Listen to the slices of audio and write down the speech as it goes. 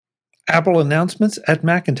Apple announcements at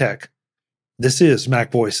Mac and Tech. This is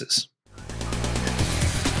Mac Voices.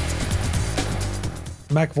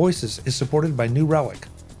 Mac Voices is supported by New Relic.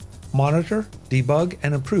 Monitor, debug,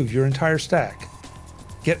 and improve your entire stack.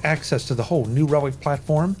 Get access to the whole New Relic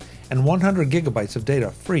platform and 100 gigabytes of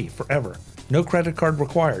data free forever. No credit card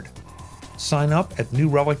required. Sign up at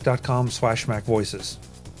newrelic.com/MacVoices.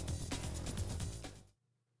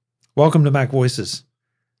 Welcome to Mac Voices.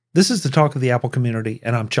 This is the talk of the Apple community,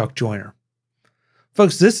 and I'm Chuck Joyner.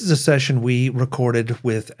 Folks, this is a session we recorded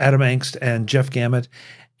with Adam Engst and Jeff Gamet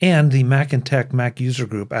and the Mac and Tech Mac user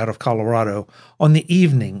group out of Colorado on the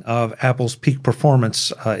evening of Apple's Peak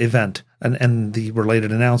Performance event and the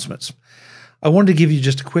related announcements. I wanted to give you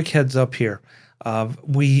just a quick heads up here.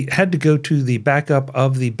 We had to go to the backup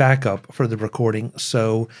of the backup for the recording,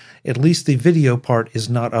 so at least the video part is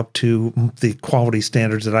not up to the quality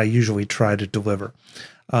standards that I usually try to deliver.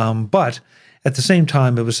 But at the same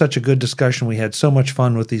time, it was such a good discussion. We had so much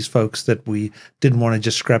fun with these folks that we didn't want to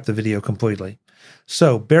just scrap the video completely.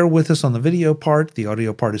 So bear with us on the video part. The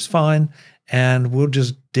audio part is fine, and we'll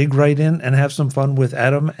just dig right in and have some fun with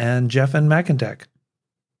Adam and Jeff and Mac and Tech.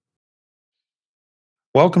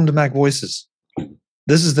 Welcome to Mac Voices.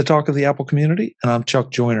 This is the talk of the Apple community, and I'm Chuck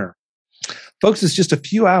Joyner. Folks, it's just a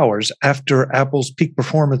few hours after Apple's Peak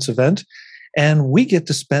Performance event, and we get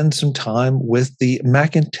to spend some time with the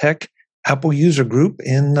Mac and Tech Apple user group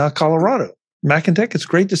in Colorado. Mac and Tech, it's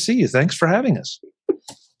great to see you. Thanks for having us.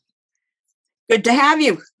 Good to have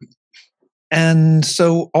you. And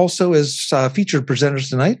so also as featured presenters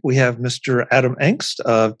tonight, we have Mr. Adam Engst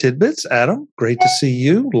of Tidbits. Adam, great to see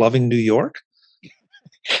you. Loving New York.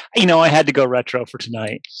 You know, I had to go retro for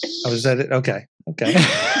tonight. Oh, is that it? Okay.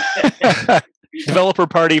 Developer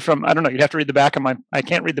party from, I don't know, you'd have to read the back of I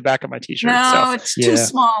can't read the back of my t-shirt. No, it's too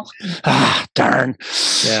small. Darn.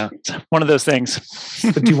 Yeah. It's one of those things.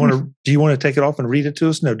 But do you want to take it off and read it to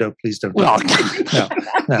us? No, please don't. Well,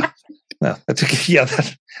 no. That's okay. Yeah.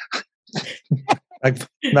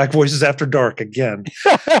 Mac Voices After Dark again.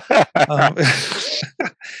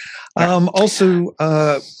 Also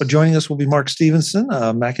joining us will be Mark Stevenson,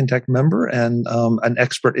 a Mac and Tech member and an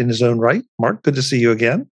expert in his own right. Mark, good to see you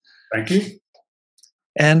again. Thank you.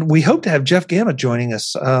 And we hope to have Jeff Gamet joining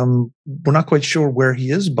us. We're not quite sure where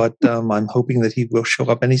he is, but I'm hoping that he will show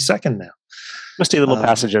up any second now. Twisty little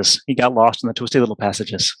passages. He got lost in the twisty little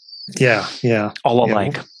passages. Yeah. All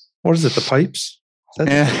alike. What is it, the pipes?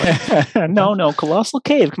 No, Colossal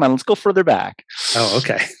Cave. Come on, let's go further back. Oh,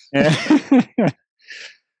 okay.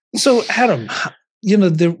 So, Adam,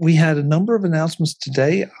 we had a number of announcements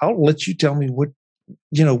today. I'll let you tell me where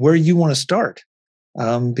you want to start,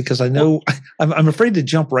 because I know I'm afraid to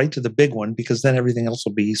jump right to the big one because then everything else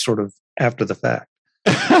will be sort of after the fact.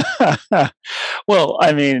 Well,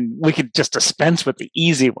 I mean, we could just dispense with the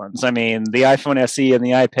easy ones. I mean, the iPhone SE and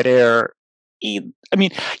the iPad Air. I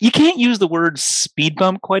mean, you can't use the word speed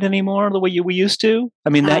bump quite anymore the way we used to.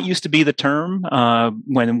 I mean, that used to be the term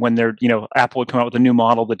when they're, Apple would come out with a new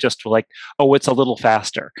model that just were like, oh, it's a little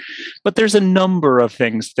faster. But there's a number of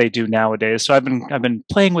things they do nowadays. So I've been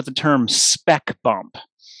playing with the term spec bump,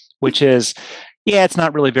 which is, it's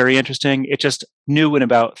not really very interesting. It's just new in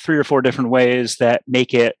about 3 or 4 different ways that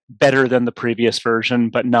make it better than the previous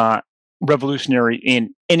version, but not revolutionary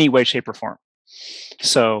in any way, shape, or form.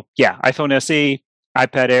 So iPhone SE,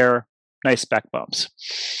 iPad Air, nice spec bumps.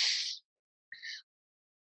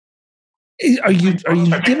 I think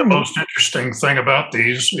the most interesting thing about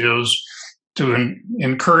these is to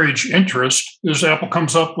encourage interest is Apple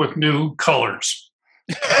comes up with new colors.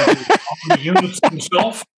 The units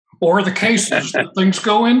themselves or the cases that things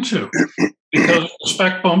go into. Because the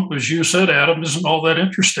spec bump, as you said, Adam, isn't all that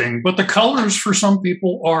interesting, but the colors for some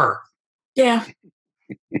people are. Yeah.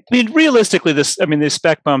 I mean, realistically, these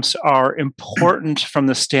spec bumps are important from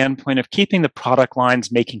the standpoint of keeping the product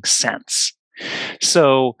lines making sense.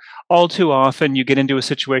 So all too often you get into a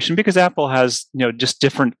situation because Apple has, just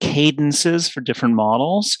different cadences for different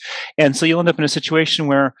models. And so you'll end up in a situation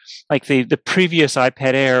where like the previous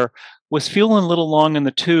iPad Air was feeling a little long in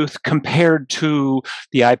the tooth compared to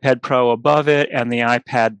the iPad Pro above it and the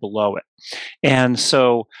iPad below it. And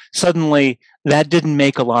so suddenly that didn't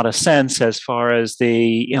make a lot of sense as far as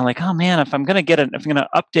the, oh man, if I'm going to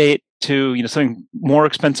update to, something more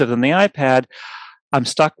expensive than the iPad, I'm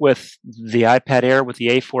stuck with the iPad Air with the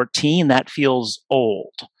A14. That feels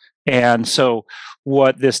old. And so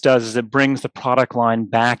what this does is it brings the product line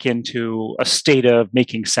back into a state of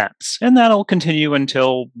making sense. And that'll continue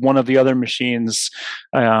until one of the other machines,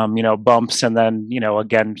 bumps, and then,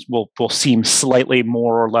 again, will seem slightly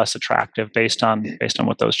more or less attractive based on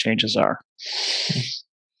what those changes are.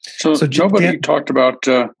 So nobody talked about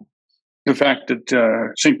the fact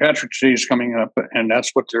that St. Patrick's Day is coming up, and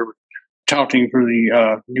that's what they're touting for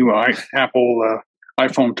the new Apple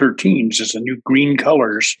iPhone 13s is the new green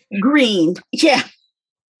colors. Green, yeah.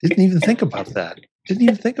 Didn't even think about that.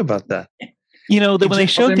 You know, when they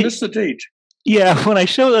showed missed the date. Yeah, when I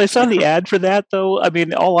saw the ad for that, though, I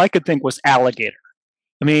mean, all I could think was alligator.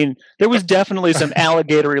 I mean, there was definitely some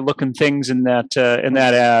alligatory looking things in that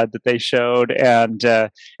ad that they showed, and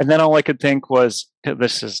then all I could think was,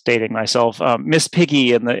 this is dating myself, Miss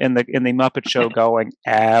Piggy in the Muppet Show going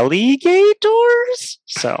alligators.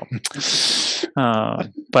 So,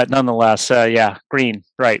 but nonetheless, yeah, green,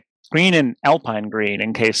 right? Green and alpine green.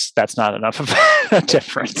 In case that's not enough of a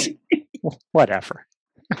difference, whatever.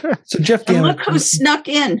 So Jeff And Gamet, look who snuck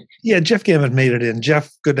in. Yeah, Jeff Gamet made it in.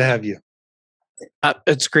 Jeff, good to have you.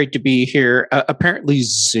 It's great to be here. Apparently,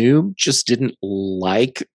 Zoom just didn't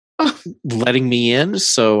like letting me in,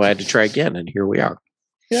 so I had to try again, and here we are.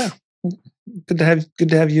 Yeah, good to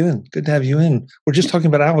have you in. Good to have you in. We're just talking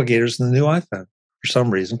about alligators in the new iPhone for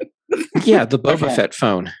some reason. Yeah, the Boba Fett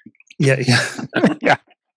phone. Yeah. Yeah.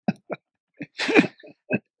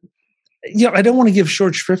 Yeah, I don't want to give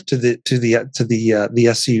short shrift to the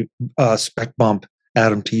SE spec bump,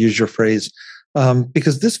 Adam, to use your phrase,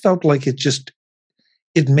 because this felt like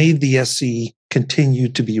it made the SE continue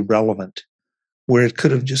to be relevant, where it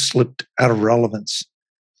could have just slipped out of relevance.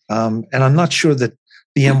 And I'm not sure that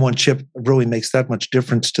the M1 chip really makes that much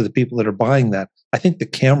difference to the people that are buying that. I think the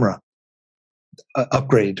camera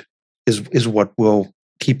upgrade is what will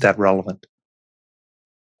keep that relevant.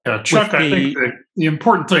 Yeah, Chuck, I think the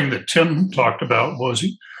important thing that Tim talked about was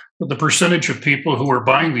the percentage of people who are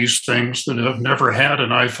buying these things that have never had an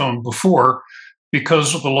iPhone before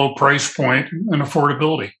because of the low price point and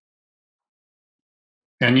affordability.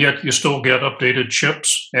 And yet you still get updated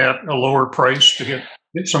chips at a lower price to get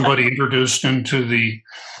somebody introduced into the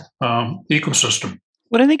ecosystem.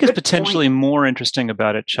 What I think is potentially more interesting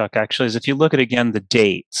about it, Chuck, actually, is if you look at, again, the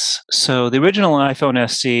dates. So the original iPhone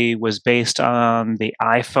SE was based on the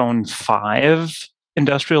iPhone 5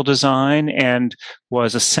 industrial design and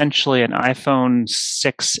was essentially an iPhone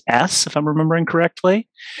 6S, if I'm remembering correctly,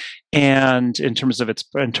 and in terms of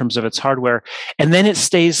its hardware. And then it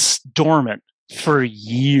stays dormant for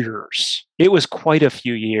years. It was quite a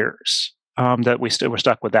few years. That we were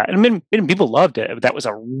stuck with that. And people loved it. That was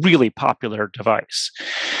a really popular device.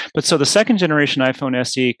 But so the second generation iPhone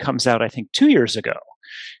SE comes out, I think, 2 years ago.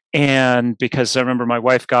 And because I remember my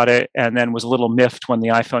wife got it and then was a little miffed when the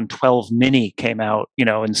iPhone 12 mini came out,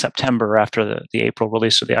 in September after the April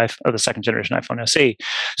release of the second generation iPhone SE.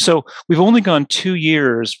 So we've only gone 2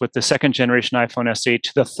 years with the second generation iPhone SE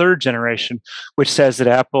to the third generation, which says that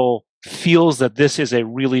Apple feels that this is a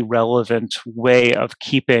really relevant way of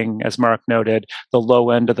keeping, as Mark noted, the low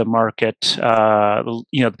end of the market,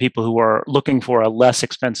 the people who are looking for a less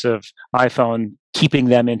expensive iPhone, keeping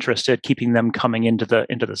them interested, keeping them coming into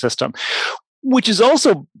the system, which is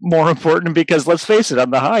also more important because, let's face it, on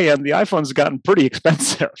the high end, the iPhone's gotten pretty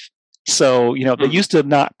expensive. So, they used to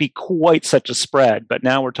not be quite such a spread, but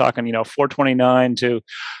now we're talking, $429 to,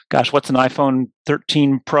 gosh, what's an iPhone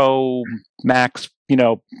 13 Pro Max?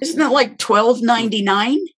 Isn't that like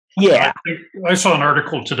 $12.99? Yeah, I saw an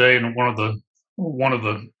article today in one of the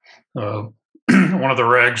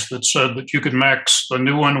rags that said that you could max the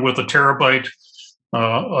new one with a terabyte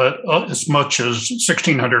as much as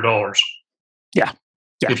 $1,600. Yeah.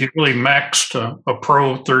 If you really maxed a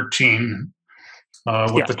Pro 13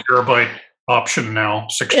 with the terabyte option now,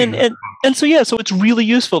 $1,600. And so it's really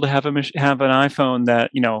useful to have an iPhone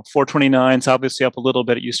that $429 is obviously up a little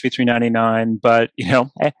bit. It used to be $399, but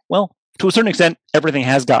to a certain extent, everything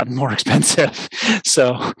has gotten more expensive.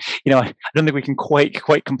 So I don't think we can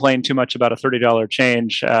quite complain too much about a $30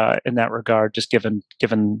 change in that regard, just given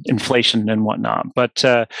inflation and whatnot. But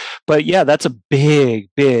yeah, that's a big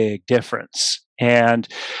difference. And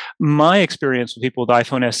my experience with people with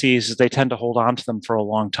iPhone SEs is they tend to hold on to them for a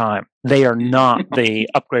long time. They are not the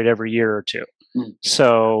upgrade every year or two.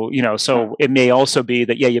 So, so it may also be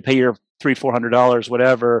that, you pay your $300-400,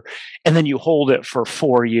 whatever, and then you hold it for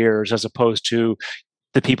 4 years, as opposed to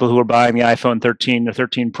the people who are buying the iPhone 13 or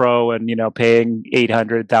 13 Pro and, paying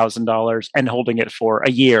 $800,000 and holding it for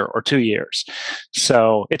a year or 2 years.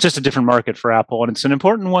 So it's just a different market for Apple, and it's an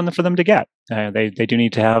important one for them to get. They do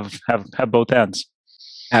need to have both ends.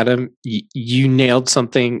 Adam, you nailed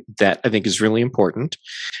something that I think is really important,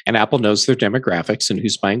 and Apple knows their demographics and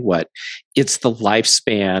who's buying what. It's the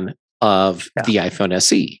lifespan of the iPhone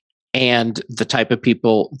SE and the type of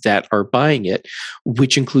people that are buying it,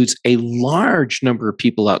 which includes a large number of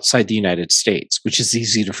people outside the United States, which is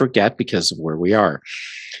easy to forget because of where we are.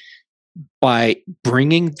 by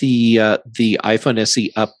bringing the iPhone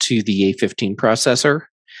SE up to the A15 processor,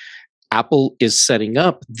 Apple is setting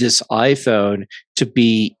up this iPhone to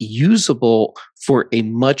be usable for a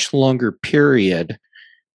much longer period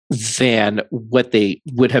than what they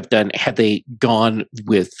would have done had they gone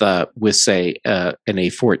with say an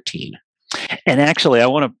A14. And actually, I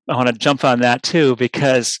want to jump on that too,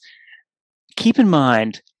 because keep in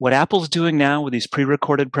mind what Apple's doing now with these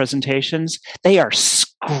pre-recorded presentations. They are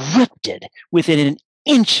scripted within an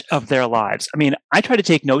inch of their lives. I mean, I try to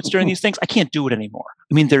take notes during these things. I can't do it anymore.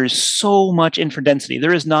 I mean, there is so much info density.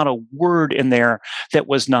 There is not a word in there that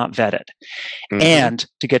was not vetted. Mm-hmm. And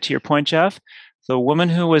to get to your point, Jeff, the woman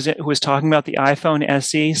who was talking about the iPhone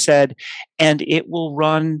SE said, and it will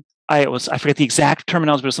run iOS. I forget the exact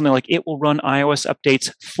terminology, but something like it will run iOS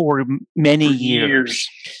updates for many years.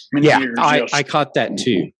 Many years, yes. I caught that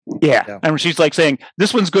too. Yeah. And she's like saying,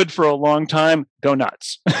 this one's good for a long time. Go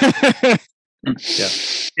nuts. Yeah.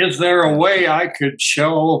 Is there a way I could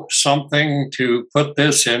show something to put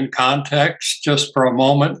this in context just for a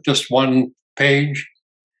moment, just one page?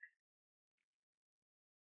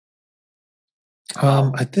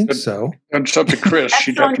 I think so. It's up to Chris.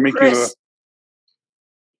 She'd have to make Chris.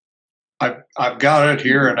 I've got it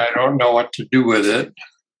here, and I don't know what to do with it.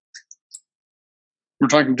 We're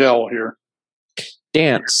talking Dell here.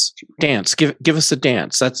 Dance. Give us a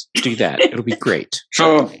dance. Let's do that. It'll be great.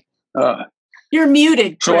 So. You're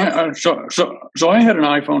muted. So I had an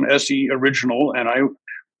iPhone SE original, and I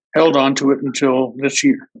held on to it until this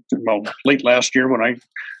year, well, late last year, when I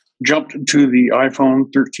jumped to the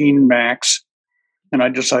iPhone 13 Max, and I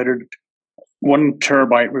decided 1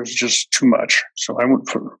 terabyte was just too much. So I went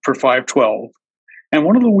for 512. And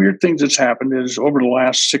one of the weird things that's happened is over the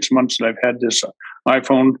last 6 months that I've had this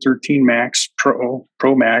iPhone 13 Max Pro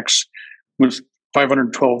Max with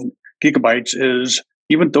 512 gigabytes is,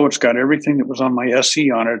 even though it's got everything that was on my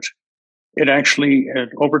SE on it, it actually,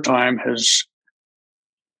 over time, has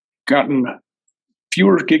gotten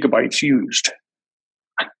fewer gigabytes used.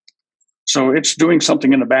 So it's doing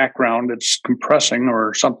something in the background. It's compressing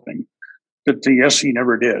or something that the SE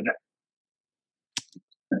never did.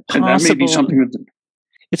 And that may be something that...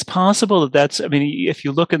 It's possible that's, I mean, if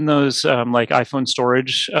you look in those like iPhone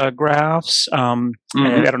storage graphs, I don't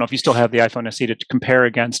know if you still have the iPhone SE to compare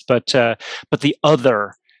against, but the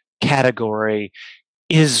other category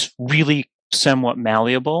is really somewhat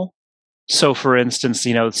malleable. So, for instance,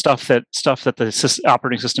 stuff that the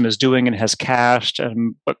operating system is doing and has cached,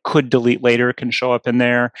 but could delete later, can show up in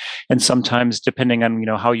there. And sometimes, depending on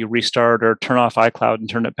how you restart or turn off iCloud and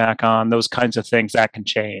turn it back on, those kinds of things that can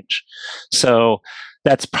change. So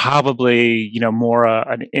that's probably more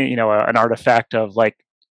an artifact of like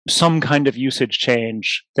some kind of usage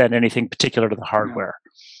change than anything particular to the hardware.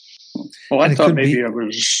 Well, I thought maybe I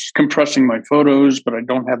was compressing my photos, but I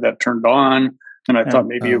don't have that turned on. And I thought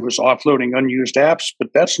maybe it was offloading unused apps, but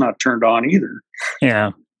that's not turned on either. Yeah.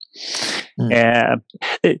 Yeah.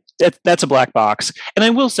 That's a black box. And I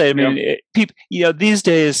will say, I mean, people, these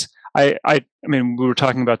days, I mean, we were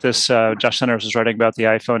talking about this. Josh Centers was writing about the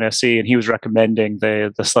iPhone SE, and he was recommending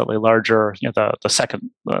the slightly larger, the second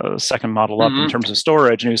model up in terms of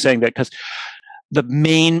storage. And he was saying that because the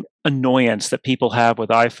main annoyance that people have with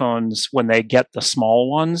iPhones when they get the small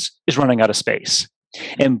ones is running out of space.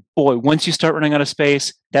 And boy, once you start running out of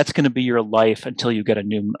space, that's going to be your life until you get a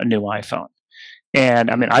new iPhone. And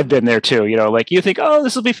I mean, I've been there too. Like you think, oh,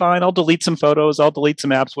 this will be fine. I'll delete some photos. I'll delete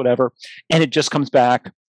some apps, whatever. And it just comes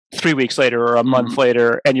back 3 weeks later or a month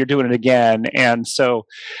later, and you're doing it again. And so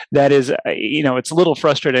that is, it's a little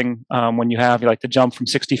frustrating when you have like the jump from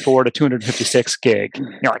 64 to 256 gig.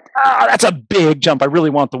 You're like, that's a big jump. I really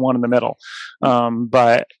want the one in the middle.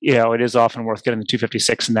 But it is often worth getting the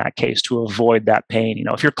 256 in that case to avoid that pain.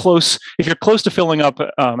 If you're close to filling up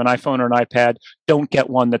an iPhone or an iPad, don't get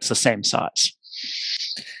one that's the same size.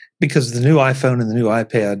 Because the new iPhone and the new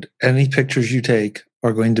iPad, any pictures you take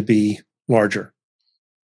are going to be larger.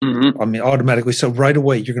 I mean, automatically. So right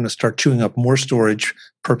away, you're going to start chewing up more storage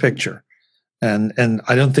per picture. And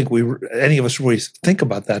I don't think any of us really think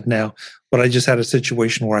about that now. But I just had a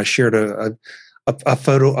situation where I shared a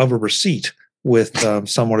photo of a receipt with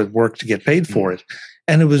someone at work to get paid for it.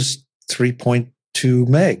 And it was 3.2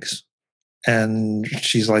 megs. And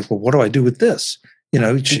she's like, well, what do I do with this?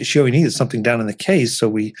 She only needed something down in the case. So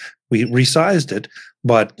we resized it.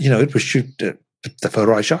 But, it was the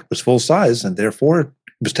photo I shot was full size, and therefore it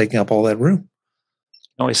was taking up all that room.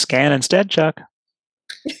 Always scan instead, Chuck.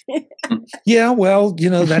 Yeah, well,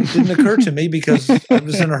 that didn't occur to me because I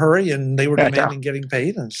was in a hurry and they were demanding getting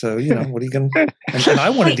paid. And so, what are you going to and I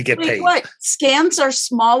wanted to get paid. What? Scans are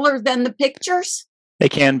smaller than the pictures? They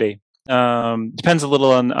can be. Depends a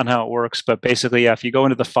little on how it works, but basically, yeah, if you go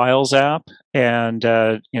into the Files app and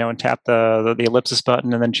and tap the ellipsis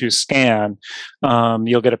button and then choose Scan,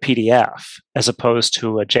 you'll get a PDF as opposed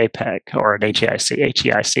to a JPEG or an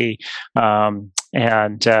HEIC, and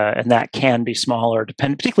that can be smaller,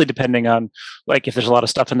 particularly depending on like if there's a lot of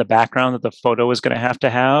stuff in the background that the photo is going to have.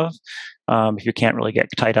 If you can't really get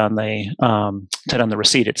tight on the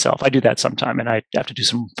receipt itself. I do that sometime, and I have to do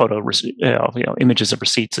some images of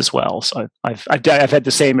receipts as well. So I've had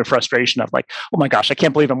the same frustration of like, oh my gosh, I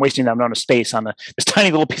can't believe I'm wasting that amount of space on this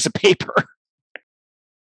tiny little piece of paper.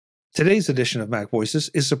 Today's edition of Mac Voices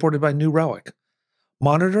is supported by New Relic.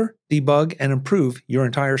 Monitor, debug, and improve your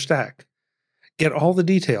entire stack. Get all the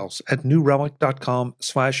details at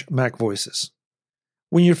newrelic.com/MacVoices.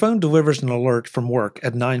 When your phone delivers an alert from work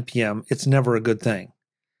at 9 p.m., it's never a good thing.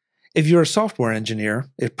 If you're a software engineer,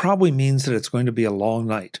 it probably means that it's going to be a long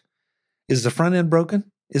night. Is the front end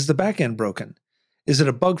broken? Is the back end broken? Is it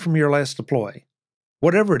a bug from your last deploy?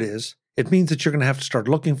 Whatever it is, it means that you're going to have to start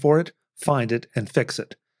looking for it, find it, and fix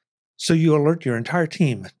it. So you alert your entire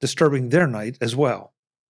team, disturbing their night as well.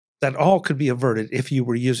 That all could be averted if you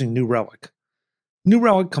were using New Relic. New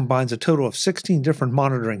Relic combines a total of 16 different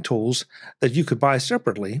monitoring tools that you could buy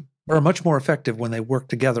separately, but are much more effective when they work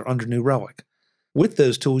together under New Relic. With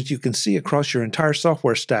those tools, you can see across your entire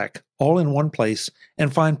software stack, all in one place,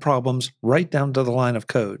 and find problems right down to the line of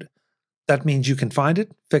code. That means you can find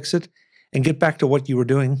it, fix it, and get back to what you were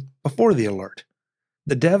doing before the alert.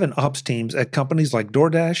 The dev and ops teams at companies like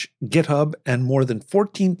DoorDash, GitHub, and more than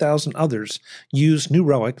 14,000 others use New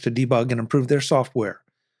Relic to debug and improve their software.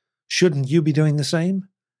 Shouldn't you be doing the same?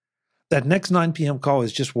 That next 9 p.m. call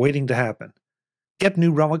is just waiting to happen. Get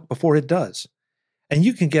New Relic before it does. And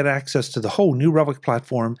you can get access to the whole New Relic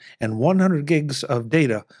platform and 100 gigs of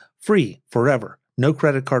data free forever, no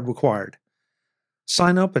credit card required.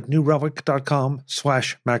 Sign up at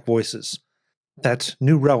newrelic.com/MacVoices. That's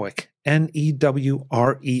New Relic,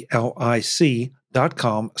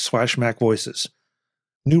 NEWRELIC.com/MacVoices.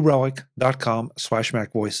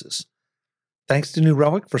 newrelic.com/MacVoices. Thanks to New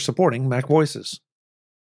Relic for supporting Mac Voices.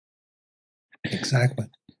 Exactly.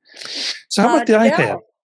 So how about the iPad? Del,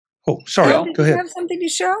 Oh, sorry. Del, Go ahead. You have something to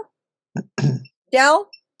show? Del,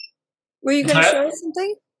 were you going to show us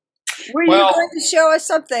something? Were you going to show us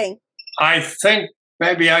something? I think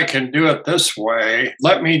maybe I can do it this way.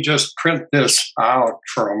 Let me just print this out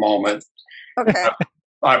for a moment. Okay.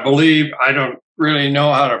 I believe I don't really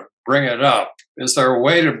know how to bring it up. Is there a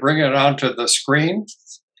way to bring it onto the screen?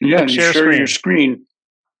 Yeah, you share your screen.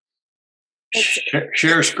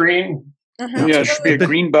 Share screen? Mm-hmm. Yeah, it should be a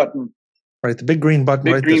green button. Right, the big green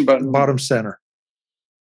button bottom center.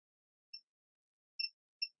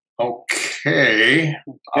 Okay.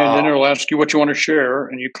 And then it'll ask you what you want to share,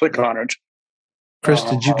 and you click on it. Chris,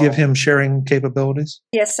 did you give him sharing capabilities?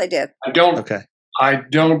 Yes, I did. I don't. Okay. I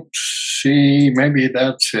don't see. Maybe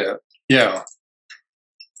that's it. Yeah.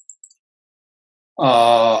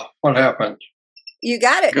 What happened? You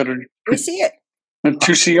got it. We see it.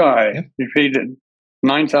 2CI. You paid it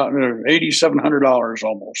 $8,700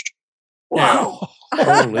 almost. Wow.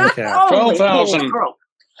 Holy cow. 12,000.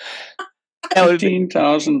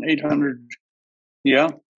 15,800.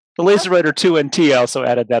 Yeah. The LaserWriter 2 NT also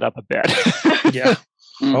added that up a bit. Yeah.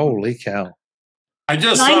 Holy cow. I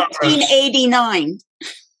just 1989.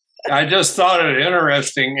 I just thought it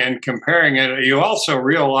interesting in comparing it. You also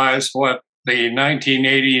realize what the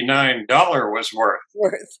 1989 dollar was worth.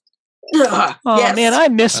 Oh Yes. man, I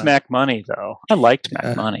miss Mac Money though. I liked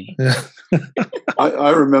Mac Money. Yeah. I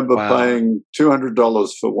remember paying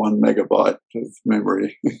 $200 for 1 megabyte of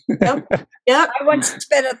memory. Yep. I once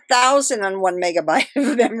spent 1,000 on 1 megabyte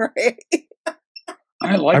of memory.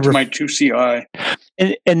 I liked my 2CI.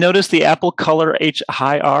 And notice the Apple Color H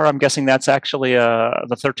High R. I'm guessing that's actually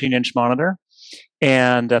the 13-inch monitor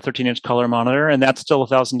and a 13-inch color monitor, and that's still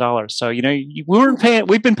 $1,000. So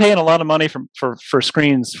we've been paying a lot of money for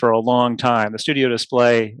screens for a long time. The Studio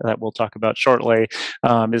Display that we'll talk about shortly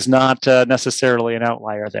is not necessarily an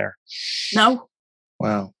outlier there. No.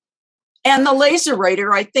 Wow. And the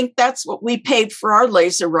LaserWriter, I think that's what we paid for our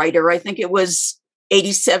LaserWriter. I think it was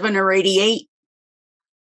 87 or 88.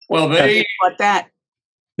 Well,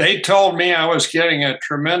 they told me I was getting a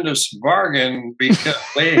tremendous bargain because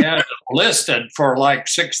they had it listed for like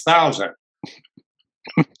 6,000.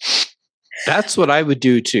 That's what I would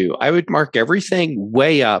do too. I would mark everything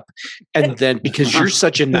way up, and then because you're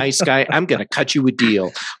such a nice guy, I'm going to cut you a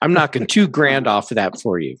deal. I'm knocking $2,000 off of that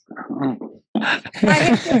for you. I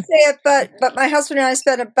hate to say it, but my husband and I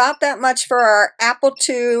spent about that much for our Apple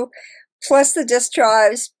II, plus the disk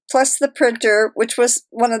drives, plus the printer, which was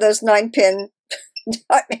one of those 9-pin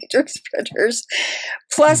dot matrix printers,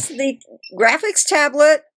 plus the graphics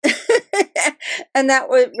tablet, and that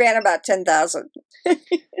ran about 10,000. Wow.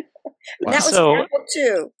 That was Apple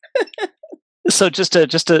II. So just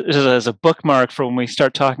as a bookmark for when we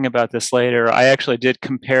start talking about this later, I actually did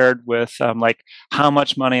compared with like how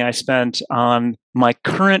much money I spent on my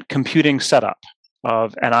current computing setup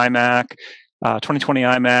of an iMac, 2020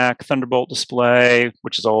 iMac, Thunderbolt display,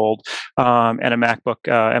 which is old, and a MacBook,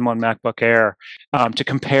 M1 MacBook Air, to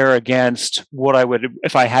compare against what I would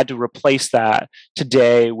if I had to replace that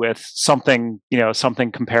today with something,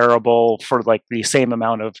 something comparable for like the same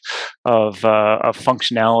amount of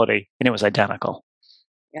functionality, and it was identical.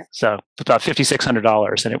 Yeah. So about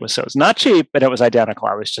 $5,600, and it was not cheap, but it was identical.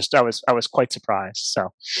 I was quite surprised.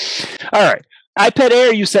 So, all right, iPad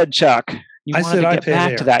Air, you said, Chuck. I wanted to get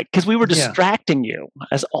back Air. To that because we were distracting you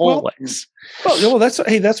as always. Well, that's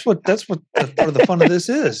what part of the fun of this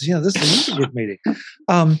is. This is a user group meeting.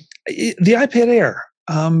 The iPad Air.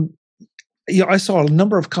 I saw a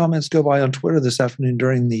number of comments go by on Twitter this afternoon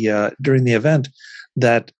during the event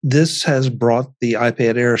that this has brought the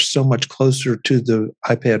iPad Air so much closer to the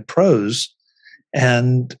iPad Pros,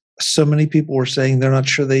 and so many people were saying they're not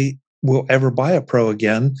sure they will ever buy a Pro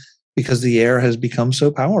again because the Air has become so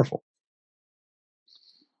powerful.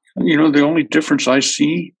 The only difference I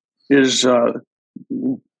see is the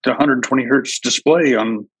 120 hertz display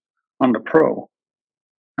on the Pro.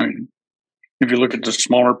 I mean, if you look at the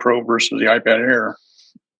smaller Pro versus the iPad Air,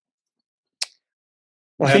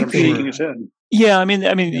 I think yeah, I mean,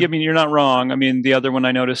 you're not wrong. I mean, the other one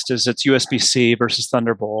I noticed is it's USB-C versus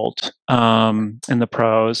Thunderbolt in the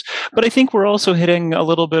Pros. But I think we're also hitting a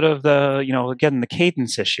little bit of the, again, the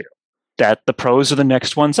cadence issue that the Pros are the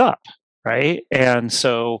next ones up. Right. And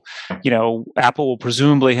so, Apple will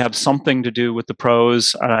presumably have something to do with the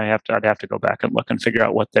Pros. And I'd have to go back and look and figure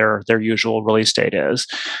out what their usual release date is.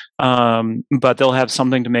 But they'll have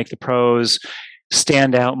something to make the Pros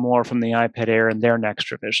stand out more from the iPad Air in their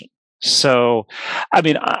next revision. So, I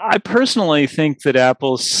mean, I personally think that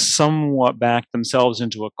Apple's somewhat backed themselves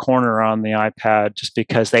into a corner on the iPad just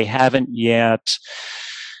because they haven't yet,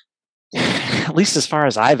 at least as far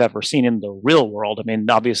as I've ever seen in the real world. I mean,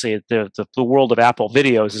 obviously, the world of Apple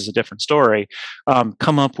videos is a different story.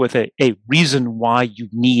 Come up with a reason why you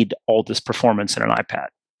need all this performance in an iPad.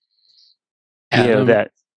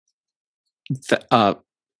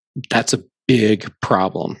 That's a big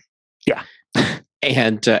problem. Yeah.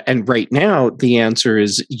 And right now, the answer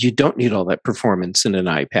is you don't need all that performance in an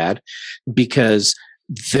iPad because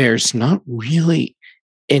there's not really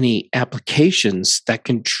any applications that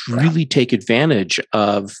can truly take advantage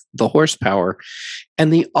of the horsepower.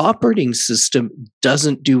 And the operating system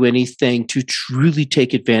doesn't do anything to truly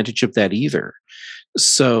take advantage of that either.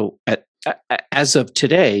 So as of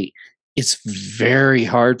today, it's very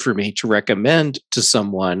hard for me to recommend to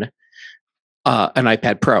someone an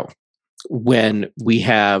iPad Pro when we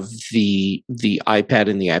have the iPad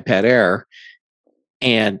and the iPad Air,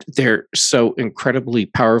 and they're so incredibly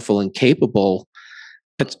powerful and capable.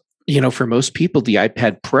 But, for most people, the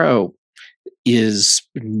iPad Pro is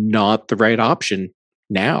not the right option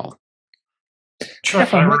now.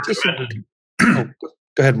 Chuck, I recommended. Go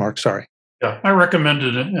ahead, Mark. Sorry. Yeah, I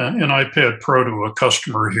recommended an iPad Pro to a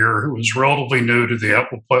customer here who was relatively new to the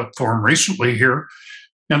Apple platform recently here.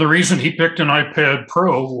 And the reason he picked an iPad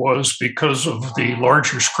Pro was because of the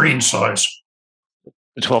larger screen size.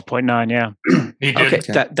 The 12.9, yeah. He did.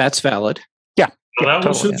 Okay, that's valid. Yeah. So that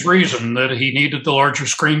was his reason, that he needed the larger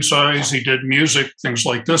screen size. He did music, things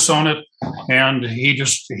like this on it. And he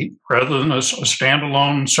rather than a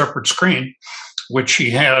standalone separate screen, which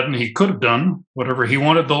he had, and he could have done whatever he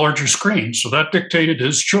wanted, the larger screen. So that dictated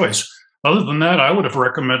his choice. Other than that, I would have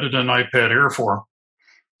recommended an iPad Air for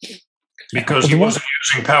him, because he wasn't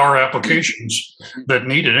using power applications that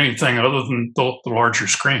needed anything other than the larger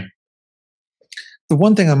screen. The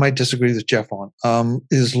one thing I might disagree with Jeff on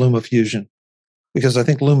is LumaFusion, because I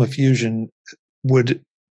think LumaFusion would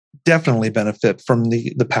definitely benefit from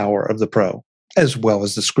the power of the Pro, as well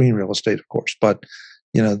as the screen real estate, of course. But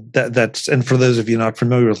that's, and for those of you not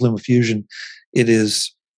familiar with LumaFusion, it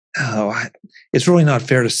is it's really not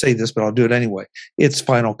fair to say this, but I'll do it anyway. It's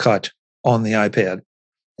Final Cut on the iPad.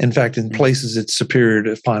 In fact, in places, it's superior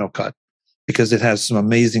to Final Cut because it has some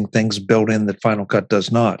amazing things built in that Final Cut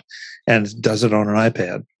does not, and it does it on an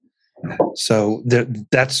iPad. So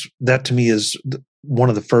that to me is one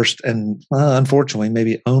of the first and unfortunately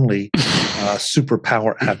maybe only super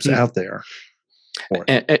power apps out there.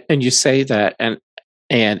 And you say that,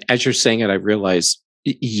 and as you're saying it, I realize,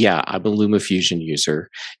 yeah, I'm a LumaFusion user.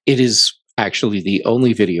 It is actually the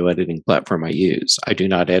only video editing platform I use. I do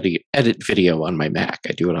not edit video on my Mac.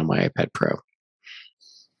 I do it on my iPad Pro.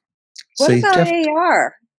 What about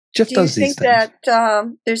AR? Jeff does these things. Do you think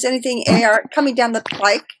that there's anything AR coming down the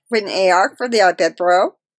pike with an AR for the iPad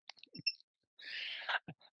Pro?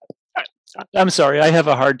 I'm sorry, I have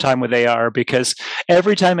a hard time with AR because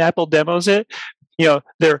every time Apple demos it,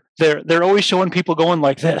 they're always showing people going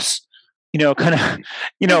like this. Kind of,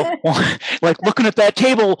 like looking at that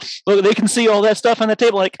table, they can see all that stuff on the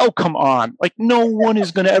table. Like, oh, come on. Like, no one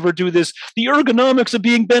is going to ever do this. The ergonomics of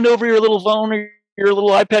being bent over your little phone or your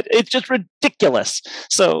little iPad, it's just ridiculous.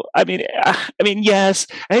 So, I mean, yes,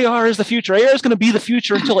 AR is the future. AR is going to be the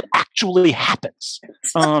future until it actually happens.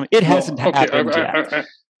 It hasn't happened yet.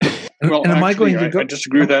 Well, and am I going to go? I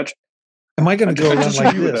disagree with that. Am I going to go around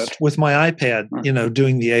like this with my iPad,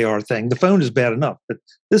 doing the AR thing? The phone is bad enough, but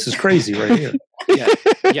this is crazy right here. Yeah,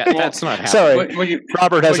 that's not happening. Sorry,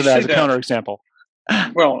 Robert has it as a counterexample.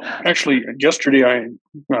 Well, actually, yesterday I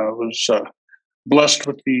was blessed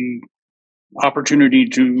with the opportunity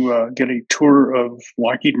to get a tour of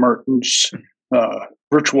Lockheed Martin's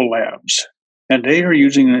virtual labs. And they are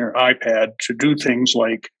using their iPad to do things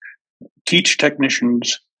like teach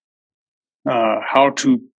technicians how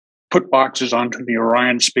to put boxes onto the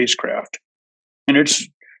Orion spacecraft. And it's,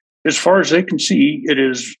 as far as they can see, it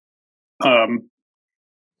is full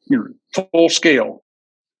scale.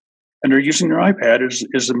 And they're using their iPad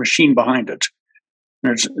as the machine behind it.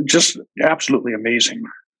 And it's just absolutely amazing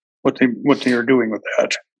what they are doing with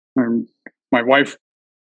that. And my wife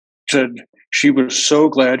said she was so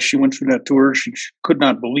glad she went through that tour. She could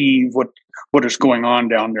not believe what is going on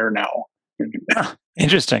down there now.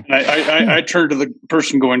 Interesting. I turned to the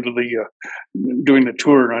person going to the doing the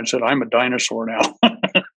tour, and I said, "I'm a dinosaur now."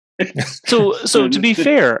 So to be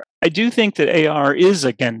fair, I do think that AR is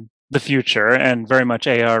again the future, and very much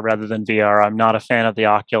AR rather than VR. I'm not a fan of the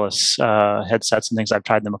Oculus headsets and things. I've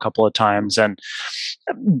tried them a couple of times, and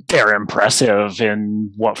they're impressive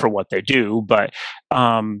in what they do, but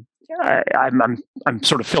I'm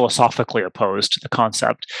sort of philosophically opposed to the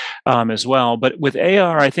concept as well. But with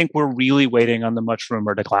AR, I think we're really waiting on the much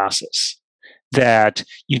rumored glasses. That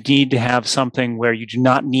you need to have something where you do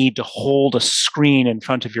not need to hold a screen in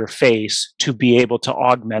front of your face to be able to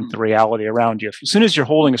augment the reality around you. As soon as you're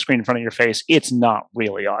holding a screen in front of your face, it's not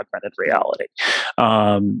really augmented reality.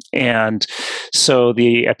 And so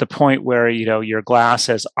at the point where your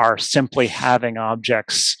glasses are simply having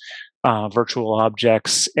objects, virtual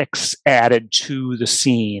objects added to the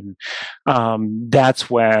scene, that's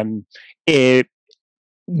when it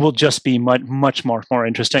will just be much more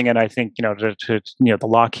interesting. And I think the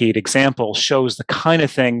Lockheed example shows the kind of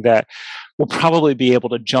thing that we'll probably be able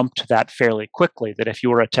to jump to that fairly quickly. That if you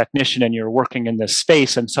were a technician and you're working in this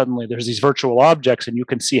space, and suddenly there's these virtual objects, and you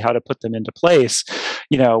can see how to put them into place,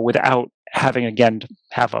 without having again to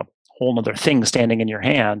have a whole other thing standing in your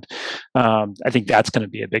hand. I think that's going to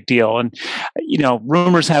be a big deal. And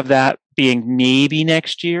rumors have that being maybe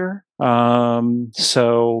next year.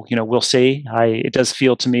 So we'll see. It does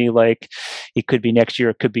feel to me like it could be next year.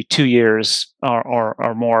 It could be 2 years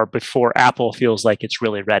or more before Apple feels like it's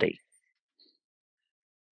really ready.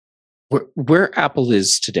 Where Apple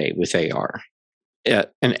is today with AR,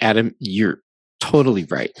 and Adam, you're totally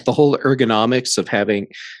right. The whole ergonomics of having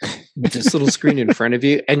this little screen in front of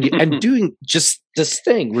you and doing just this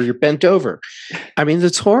thing where you're bent over. I mean,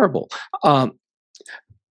 that's horrible.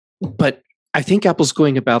 But I think Apple's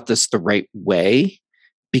going about this the right way,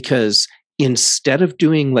 because instead of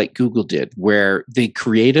doing like Google did, where they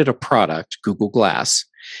created a product, Google Glass,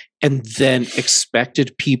 and then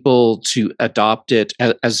expected people to adopt it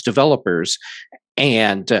as developers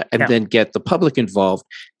and then get the public involved,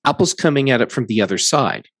 Apple's coming at it from the other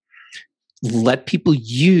side. Let people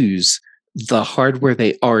use the hardware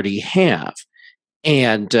they already have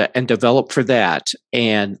and develop for that,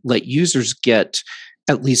 and let users get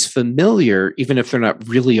at least familiar, even if they're not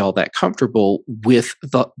really all that comfortable with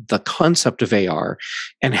the concept of AR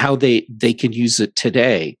and how they can use it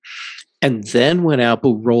today. And then when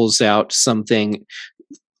Apple rolls out something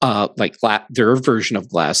like their version of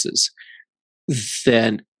glasses,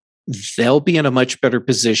 then they'll be in a much better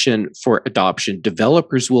position for adoption.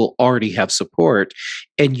 Developers will already have support,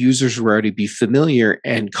 and users will already be familiar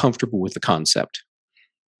and comfortable with the concept.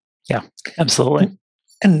 Yeah, absolutely.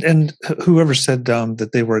 And whoever said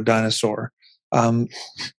that they were a dinosaur, I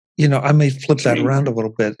may flip that around a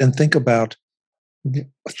little bit and think about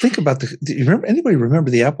anybody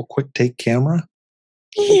remember the Apple Quick Take camera?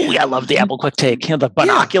 Yeah, I love the Apple Quick Take. The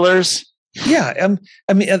binoculars. Yeah,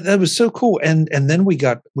 I mean that was so cool, and then we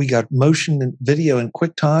got motion and video in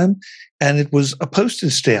QuickTime, and it was a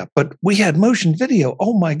postage stamp, but we had motion video.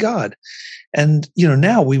 Oh my God! And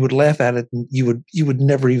now we would laugh at it, and you would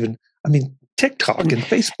never even. I mean, TikTok and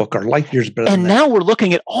Facebook are light years better. And now we're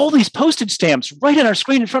looking at all these postage stamps right on our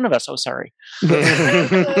screen in front of us. Oh, sorry.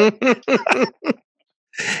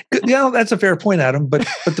 Yeah, that's a fair point, Adam. But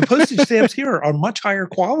the postage stamps here are much higher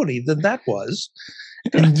quality than that was.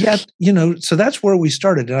 And yet, so that's where we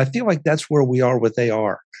started, and I feel like that's where we are with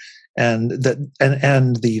AR, and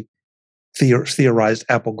the theorized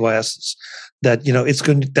Apple glasses. That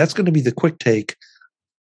that's going to be the quick take,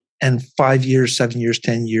 and 5 years, 7 years,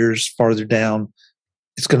 10 years farther down,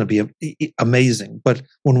 it's going to be amazing. But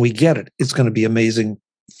when we get it, it's going to be amazing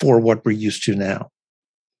for what we're used to now.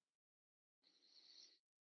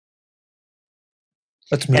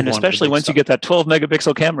 And especially once you get that 12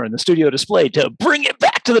 megapixel camera in the studio display to bring it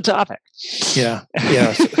back to the topic. Yeah.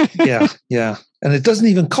 And it doesn't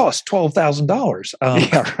even cost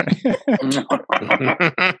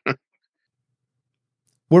 $12,000.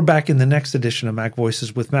 We're back in the next edition of Mac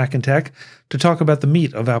Voices with Mac and Tech to talk about the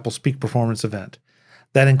meat of Apple's Peak Performance event.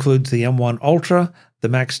 That includes the M1 Ultra, the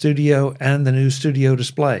Mac Studio, and the new Studio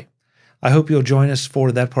display. I hope you'll join us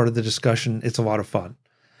for that part of the discussion. It's a lot of fun.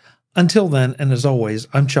 Until then, and as always,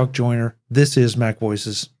 I'm Chuck Joyner. This is Mac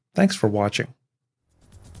Voices. Thanks for watching.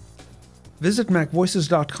 Visit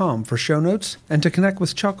MacVoices.com for show notes and to connect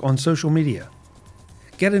with Chuck on social media.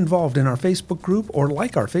 Get involved in our Facebook group or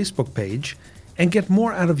like our Facebook page, and get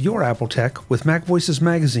more out of your Apple tech with Mac Voices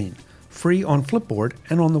Magazine, free on Flipboard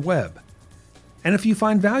and on the web. And if you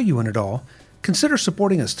find value in it all, consider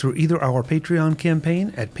supporting us through either our Patreon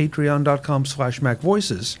campaign at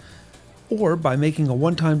patreon.com/MacVoices, or by making a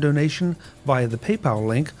one-time donation via the PayPal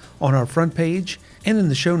link on our front page and in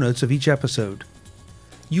the show notes of each episode.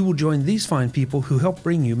 You will join these fine people who help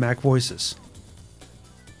bring you Mac Voices.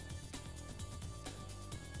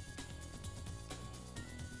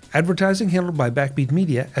 Advertising handled by Backbeat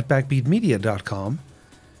Media at backbeatmedia.com.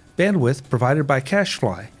 Bandwidth provided by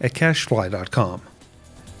CacheFly at cachefly.com.